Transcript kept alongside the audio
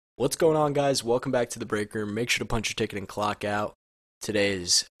What's going on, guys? Welcome back to the break room. Make sure to punch your ticket and clock out. Today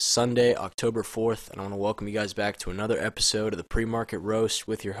is Sunday, October 4th, and I want to welcome you guys back to another episode of the Pre-Market Roast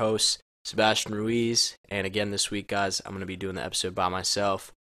with your host, Sebastian Ruiz. And again, this week, guys, I'm going to be doing the episode by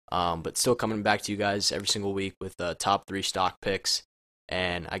myself, but still coming back to you guys every single week with the top 3 stock picks.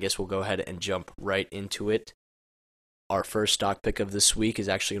 And I guess we'll go ahead and jump right into it. Our first stock pick of this week is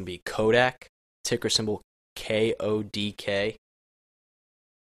actually going to be Kodak, ticker symbol KODK.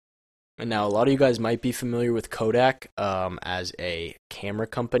 And now, a lot of you guys might be familiar with Kodak as a camera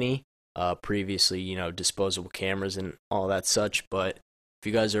company. Previously, disposable cameras and all that such. But if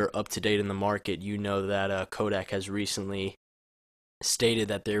you guys are up to date in the market, you know that Kodak has recently stated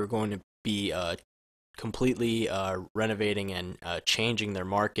that they were going to be completely renovating and changing their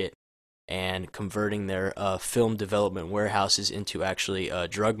market and converting their film development warehouses into actually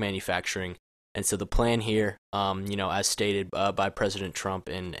drug manufacturing. And so the plan here, as stated by President Trump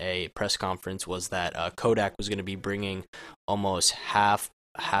in a press conference, was that Kodak was going to be bringing almost half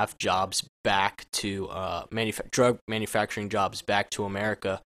jobs back to drug manufacturing jobs back to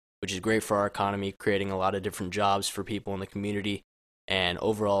America, which is great for our economy, creating a lot of different jobs for people in the community, and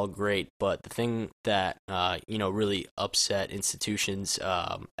overall great. But the thing that really upset institutions,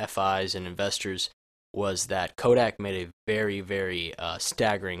 FIs, and investors was that Kodak made a very, very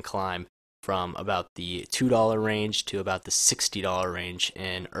staggering climb from about the $2 range to about the $60 range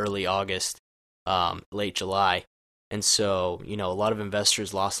in early August, late July. And so, a lot of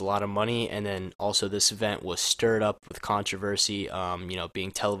investors lost a lot of money, and then also this event was stirred up with controversy,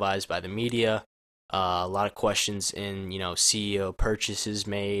 being televised by the media, a lot of questions in, CEO purchases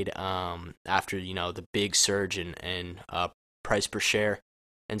made after, the big surge in price per share.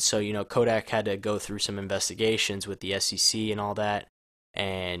 And so, Kodak had to go through some investigations with the SEC and all that,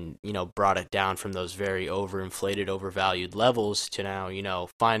 and brought it down from those very overinflated, overvalued levels to now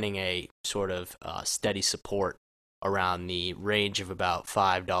finding a sort of steady support around the range of about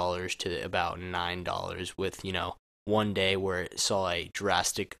 $5 to about $9, with one day where it saw a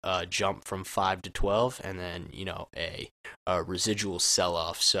drastic jump from 5 to 12, and then a residual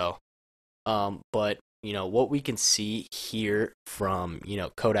sell-off. So but what we can see here from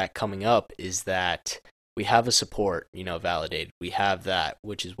Kodak coming up is that we have a support, validated. We have that,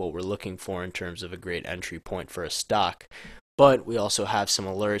 which is what we're looking for in terms of a great entry point for a stock. But we also have some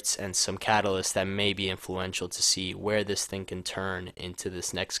alerts and some catalysts that may be influential to see where this thing can turn into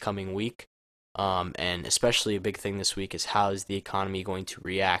this next coming week. And especially a big thing this week is how is the economy going to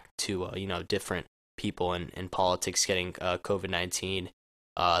react to, different people in politics getting COVID-19,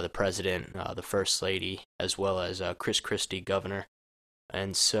 the president, the first lady, as well as Chris Christie, governor.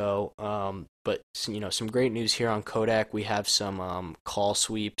 And so, but some great news here on Kodak. We have some call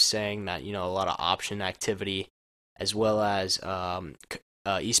sweeps saying that a lot of option activity, as well as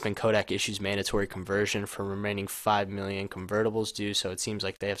Eastman Kodak issues mandatory conversion for remaining 5 million convertibles due. So it seems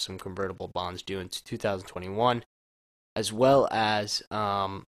like they have some convertible bonds due in 2021, as well as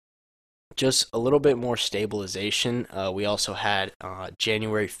just a little bit more stabilization. We also had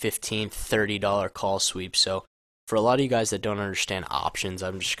January 15th $30 call sweep. So for a lot of you guys that don't understand options,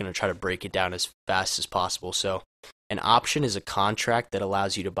 I'm just going to try to break it down as fast as possible. So an option is a contract that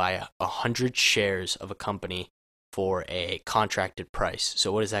allows you to buy 100 shares of a company for a contracted price.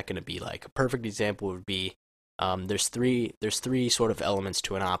 So what is that going to be like? A perfect example would be there's three sort of elements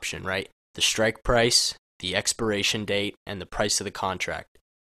to an option, right? The strike price, the expiration date, and the price of the contract.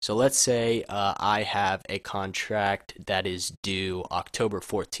 So let's say I have a contract that is due October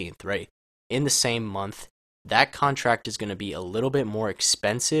 14th, right? In the same month, that contract is going to be a little bit more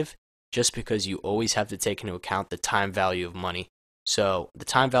expensive just because you always have to take into account the time value of money. So the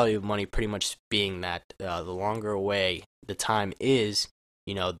time value of money pretty much being that the longer away the time is,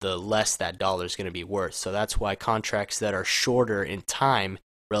 the less that dollar is going to be worth. So that's why contracts that are shorter in time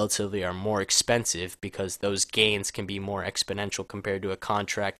relatively are more expensive, because those gains can be more exponential compared to a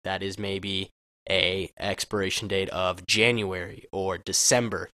contract that is maybe a expiration date of January or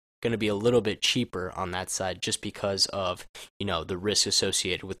December. Going to be a little bit cheaper on that side just because of the risk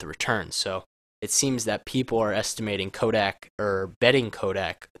associated with the return. So it seems that people are estimating Kodak, or betting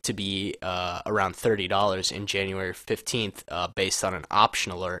Kodak, to be around $30 in January 15th based on an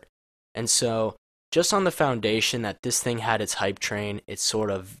option alert. And so just on the foundation that this thing had its hype train, it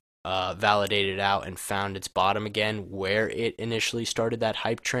sort of validated out and found its bottom again where it initially started that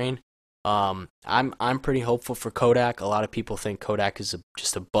hype train. I'm pretty hopeful for Kodak. A lot of people think Kodak is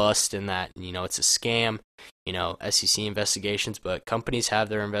just a bust and that it's a scam, SEC investigations, but companies have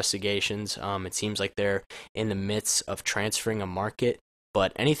their investigations. It seems like they're in the midst of transferring a market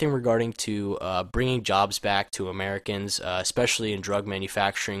but anything regarding to bringing jobs back to Americans, especially in drug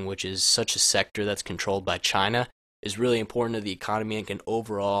manufacturing, which is such a sector that's controlled by China, is really important to the economy and can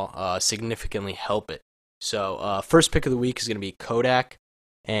overall significantly help it. So first pick of the week is going to be Kodak,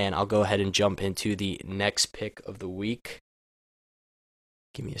 and I'll go ahead and jump into the next pick of the week.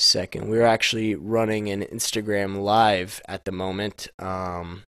 Give me a second. We're actually running an Instagram live at the moment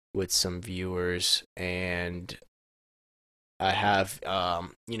with some viewers, and I have,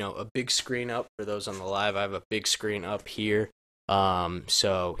 a big screen up for those on the live. I have a big screen up here,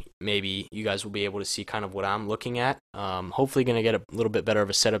 so maybe you guys will be able to see kind of what I'm looking at. Hopefully going to get a little bit better of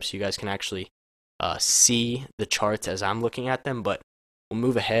a setup so you guys can actually see the charts as I'm looking at them, but we'll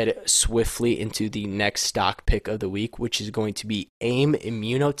move ahead swiftly into the next stock pick of the week, which is going to be AIM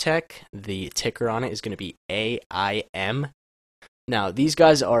Immunotech. The ticker on it is going to be AIM. Now, these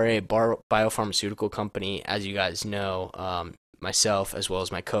guys are a biopharmaceutical company, as you guys know. Myself, as well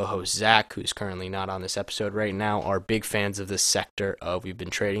as my co-host Zach, who's currently not on this episode right now, are big fans of this sector. We've been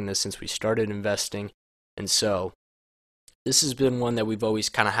trading this since we started investing, and so this has been one that we've always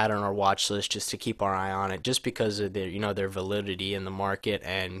kind of had on our watch list just to keep our eye on it, just because of their validity in the market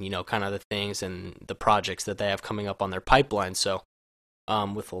and kind of the things and the projects that they have coming up on their pipeline. So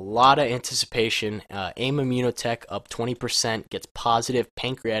with a lot of anticipation, AIM Immunotech up 20%, gets positive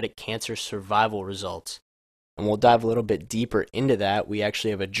pancreatic cancer survival results. And we'll dive a little bit deeper into that. We actually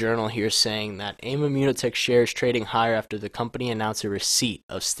have a journal here saying that AIM Immunotech shares trading higher after the company announced a receipt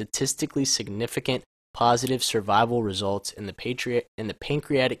of statistically significant positive survival results in the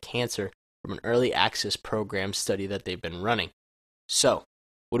pancreatic cancer from an early access program study that they've been running. So,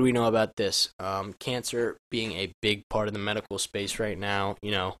 what do we know about this? Cancer being a big part of the medical space right now,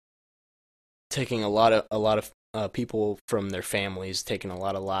 taking a lot of people from their families, taking a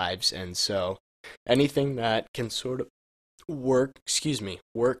lot of lives, and so anything that can sort of work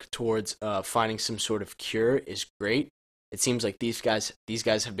towards finding some sort of cure is great. It seems like these guys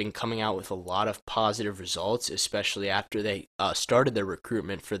have been coming out with a lot of positive results, especially after they started their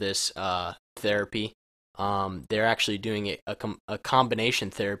recruitment for this therapy. They're actually doing a combination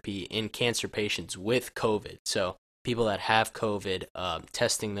therapy in cancer patients with COVID. So people that have COVID,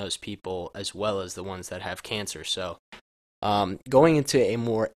 testing those people as well as the ones that have cancer. So going into a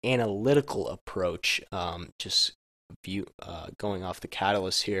more analytical approach, going off the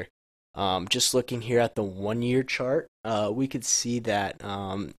catalyst here. Just looking here at the 1 year chart, we could see that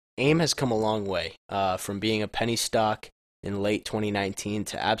AIM has come a long way from being a penny stock in late 2019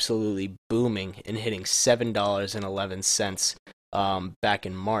 to absolutely booming and hitting $7.11 back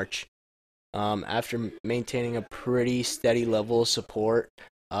in March. After maintaining a pretty steady level of support,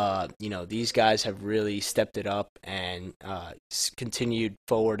 these guys have really stepped it up and continued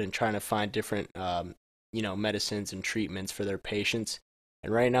forward and trying to find different medicines and treatments for their patients.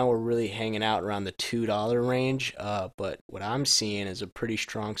 And right now we're really hanging out around the $2 range, but what I'm seeing is a pretty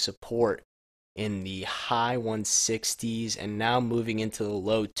strong support in the high 160s and now moving into the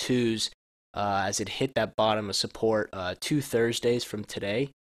low 2s as it hit that bottom of support 2 Thursdays from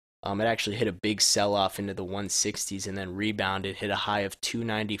today. It actually hit a big sell-off into the 160s and then rebounded, hit a high of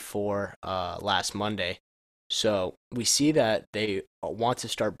 294 last Monday. So we see that they want to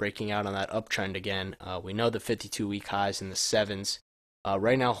start breaking out on that uptrend again. We know the 52-week highs in the 7s.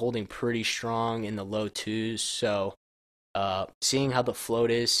 Right now holding pretty strong in the low 2s, so seeing how the float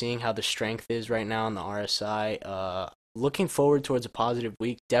is, seeing how the strength is right now in the RSI, looking forward towards a positive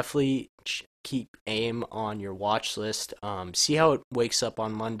week. Definitely keep AIM on your watch list. See how it wakes up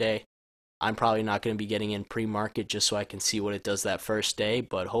on Monday. I'm probably not going to be getting in pre-market just so I can see what it does that first day,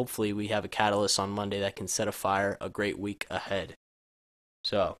 but hopefully we have a catalyst on Monday that can set afire a great week ahead.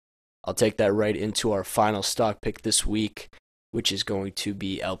 So I'll take that right into our final stock pick this week, which is going to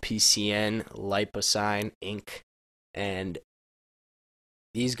be LPCN, Liposine Inc. And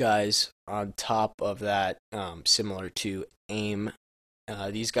these guys, on top of that, similar to AIM,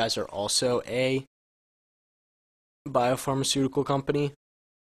 these guys are also a biopharmaceutical company.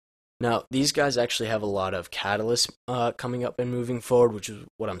 Now, these guys actually have a lot of catalysts coming up and moving forward, which is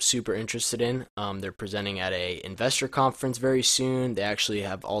what I'm super interested in. They're presenting at a investor conference very soon. They actually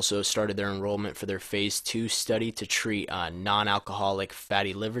have also started their enrollment for their phase 2 study to treat non-alcoholic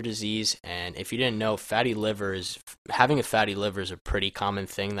fatty liver disease. And if you didn't know, having a fatty liver is a pretty common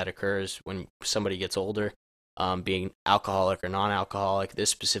thing that occurs when somebody gets older. Being alcoholic or non-alcoholic.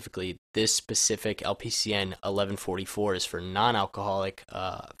 This specific LPCN 1144 is for non-alcoholic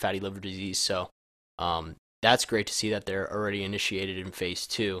fatty liver disease. So that's great to see that they're already initiated in phase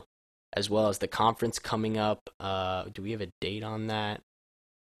 2, as well as the conference coming up. Do we have a date on that?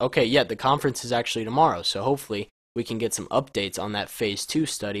 Okay, yeah, the conference is actually tomorrow. So hopefully we can get some updates on that phase 2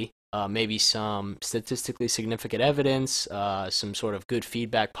 study, maybe some statistically significant evidence, some sort of good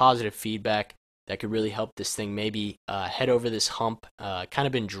feedback, positive feedback that could really help this thing maybe head over this hump. Kind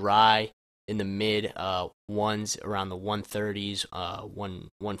of been dry in the mid ones, around the 130s,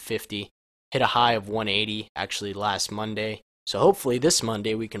 150. Hit a high of 180 actually last Monday. So hopefully this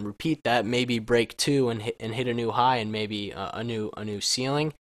Monday we can repeat that, maybe break 2 and hit a new high and maybe a new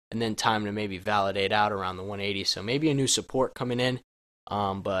ceiling, and then time to maybe validate out around the 180. So maybe a new support coming in.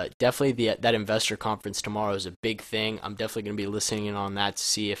 But definitely that investor conference tomorrow is a big thing. I'm definitely going to be listening in on that to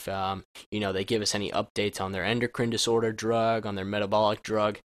see if they give us any updates on their endocrine disorder drug, on their metabolic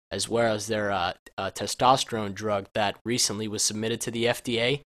drug, as well as their testosterone drug that recently was submitted to the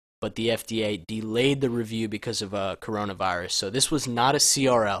FDA, but the FDA delayed the review because of coronavirus. So this was not a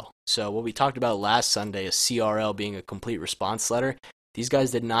CRL. So what we talked about last Sunday, a CRL being a complete response letter, these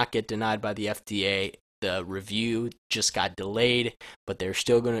guys did not get denied by the FDA. The review just got delayed, but the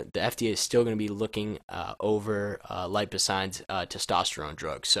FDA is still gonna be looking over Lipocine's testosterone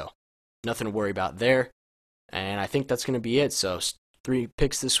drug. So nothing to worry about there. And I think that's gonna be it. So 3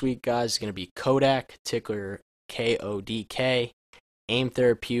 picks this week, guys, is gonna be Kodak, ticker KODK, AIM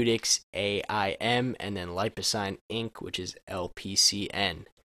Therapeutics, AIM, and then Lipocine Inc., which is LPCN.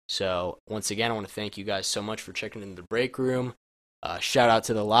 So once again, I want to thank you guys so much for checking into the break room. Shout out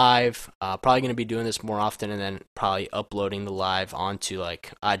to the live. Probably going to be doing this more often, and then probably uploading the live onto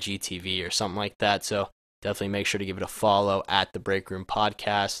like IGTV or something like that. So definitely make sure to give it a follow at the Break Room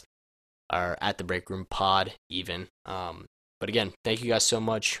Podcast, or at the Break Room Pod even. But again, thank you guys so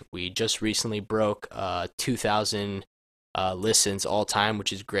much. We just recently broke 2,000 listens all time,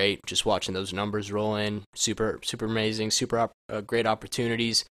 which is great. Just watching those numbers roll in, super amazing, great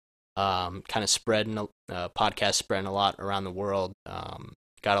opportunities. Kind of spreading podcast spreading a lot around the world.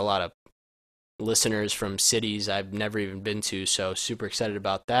 Got a lot of listeners from cities I've never even been to, so super excited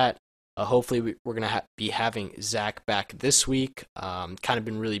about that. Hopefully we're gonna be having Zach back this week. Kind of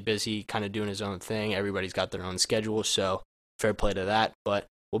been really busy, kind of doing his own thing. Everybody's got their own schedule, so fair play to that. But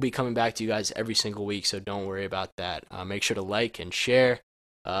we'll be coming back to you guys every single week, so don't worry about that. Make sure to like and share.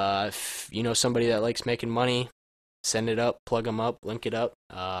 If you know somebody that likes making money, send it up, plug them up, link it up.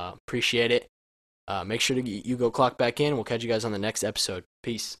 Appreciate it. Make sure to you go clock back in. We'll catch you guys on the next episode.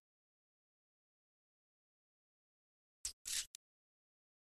 Peace.